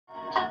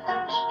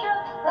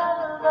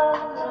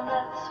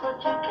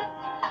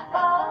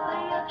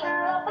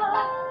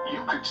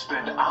could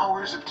spend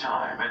hours of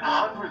time and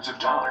hundreds of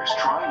dollars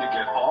trying to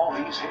get all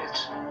these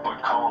hits.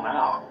 But call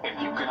now, and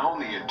you can own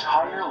the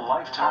entire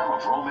lifetime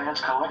of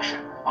romance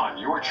collection on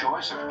your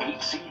choice of 8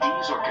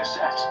 CDs or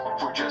cassettes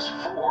for just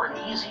 4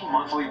 easy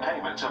monthly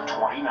payments of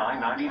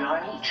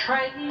 $29.99 each.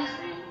 Crazy,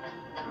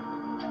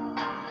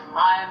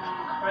 I'm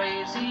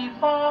crazy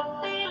for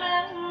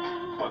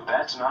feeling. But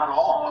that's not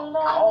all.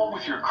 Call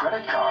with your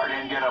credit card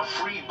and get a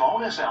free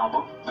bonus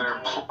album,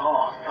 Their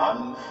Song.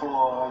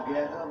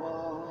 Unforgettable.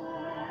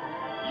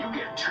 You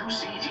get 2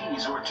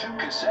 CDs or 2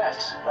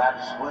 cassettes.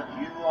 That's what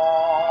you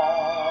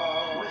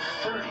are. With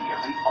 30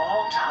 of the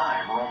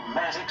all-time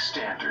romantic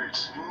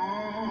standards.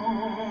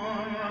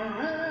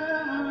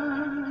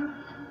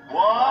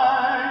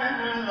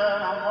 Wider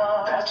than a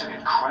mile. That's an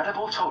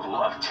incredible total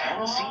of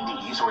 10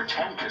 CDs or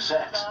 10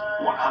 cassettes.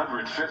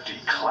 150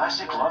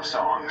 classic love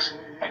songs.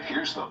 And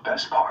here's the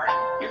best part.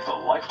 If the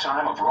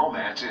Lifetime of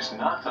Romance is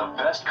not the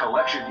best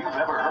collection you've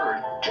ever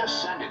heard, just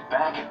send it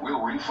back and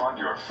we'll refund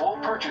your full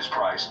purchase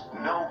price,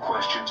 no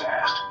questions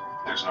asked.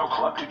 There's no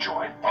club to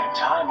join, and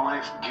Time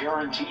Life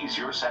guarantees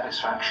your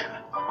satisfaction.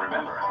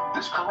 Remember,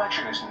 this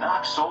collection is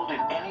not sold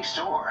in any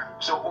store,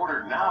 so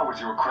order now with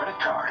your credit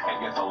card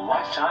and get the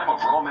Lifetime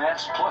of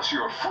Romance plus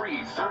your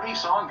free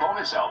 30-song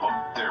bonus album,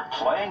 They're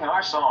Playing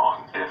Our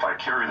Song. If I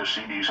carry the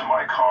CDs in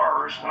my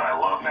cars, and I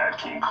love Nat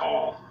King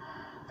Cole,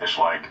 it's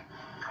like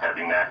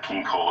having Nat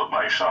King Cole at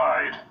my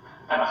side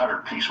and a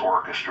 100-piece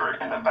orchestra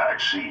in the back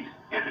seat.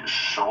 It is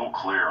so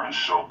clear and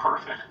so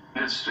perfect.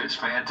 It's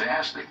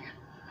fantastic.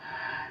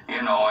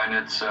 You know, and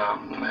it's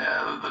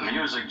the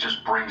music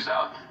just brings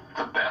out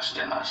the best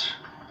in us.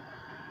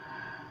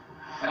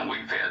 And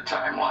we've had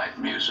Time Life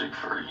music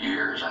for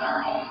years in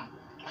our home.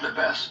 The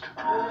best.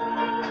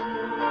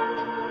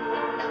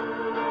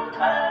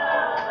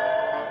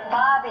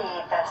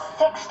 Bobby, the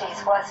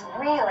 60s was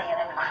really an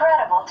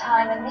incredible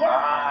time in music.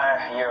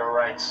 You're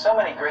right. So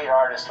many great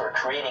artists were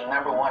creating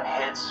 #1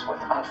 hits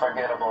with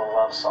unforgettable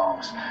love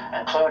songs,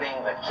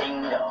 including the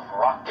king of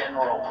rock and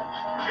roll.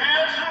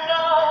 It's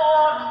now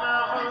or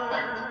never.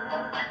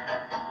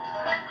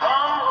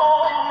 Come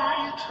hold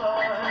me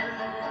tight.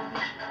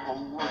 Oh,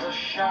 the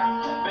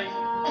shark babe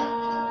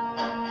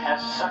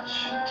has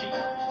such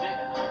teeth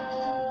there,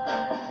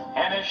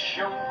 and it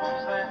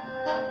shows that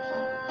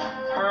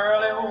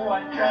pearly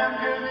white. Can't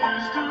get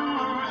used to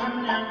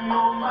losing you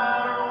no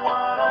matter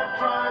what I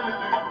try to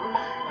do.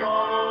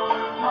 Gonna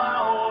live my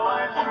whole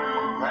life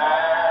through.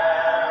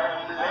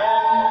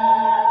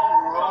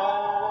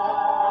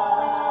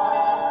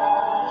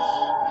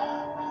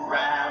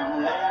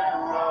 Rambling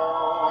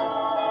Rose.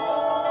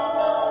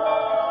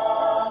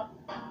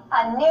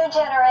 A new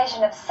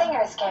generation of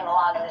singers came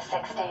along in the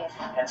 60s.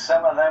 And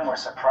some of them were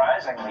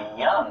surprisingly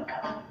young.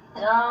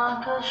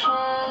 Dark a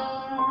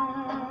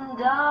shame,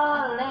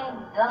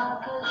 darling,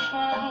 dark a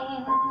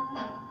shame.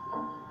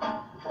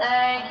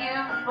 Thank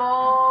you for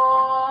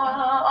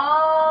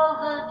all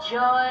the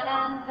joy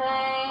and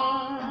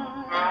pain.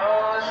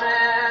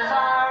 Roses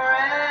are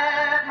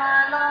red,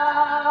 my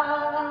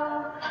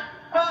love.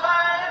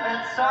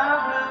 Violets are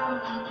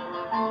blue.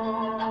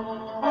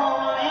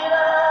 Only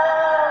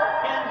love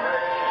can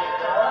break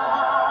the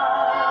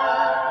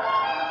heart.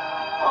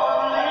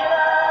 Only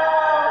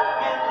love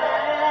can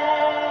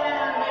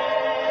mend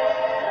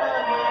it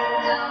again.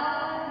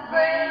 Don't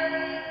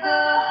break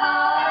the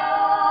heart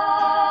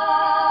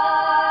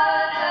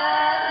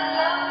that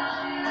loves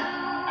you.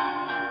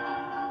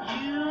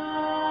 You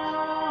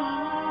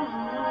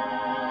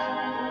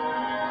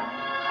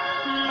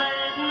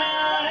make me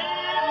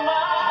leave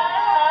my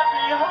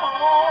happy home.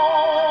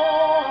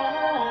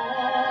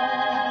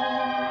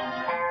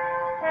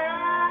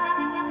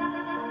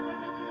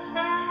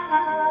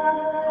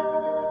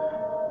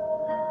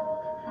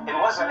 It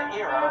was an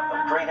era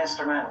of great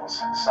instrumentals.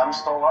 Some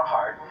stole our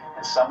heart,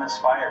 and some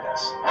inspired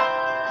us.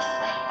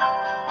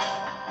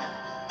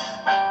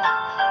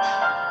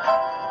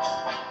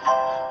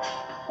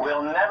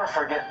 We'll never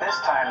forget this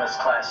timeless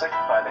classic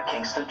by the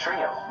Kingston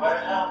Trio. Where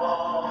have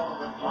all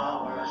the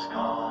flowers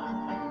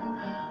gone?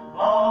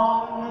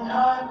 Long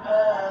time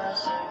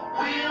passing.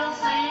 We'll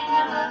sing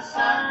in the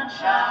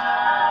sunshine.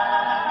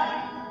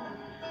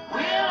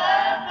 We'll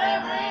laugh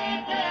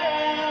every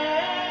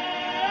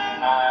day.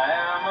 I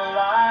am a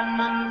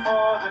lineman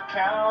for the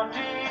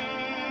county,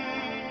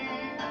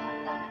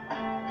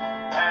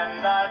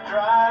 and I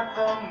drive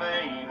the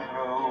main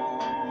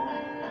road.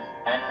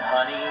 And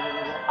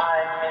honey,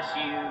 I miss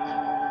you.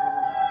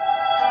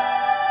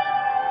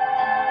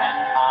 And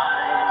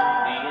I'm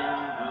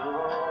being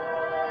good.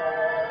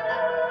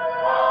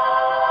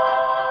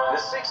 The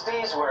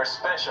 60s were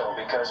special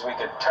because we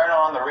could turn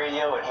on the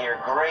radio and hear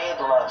great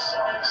love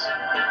songs.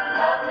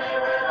 Love me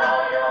with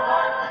all your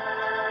heart.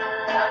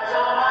 That's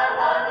all I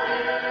want.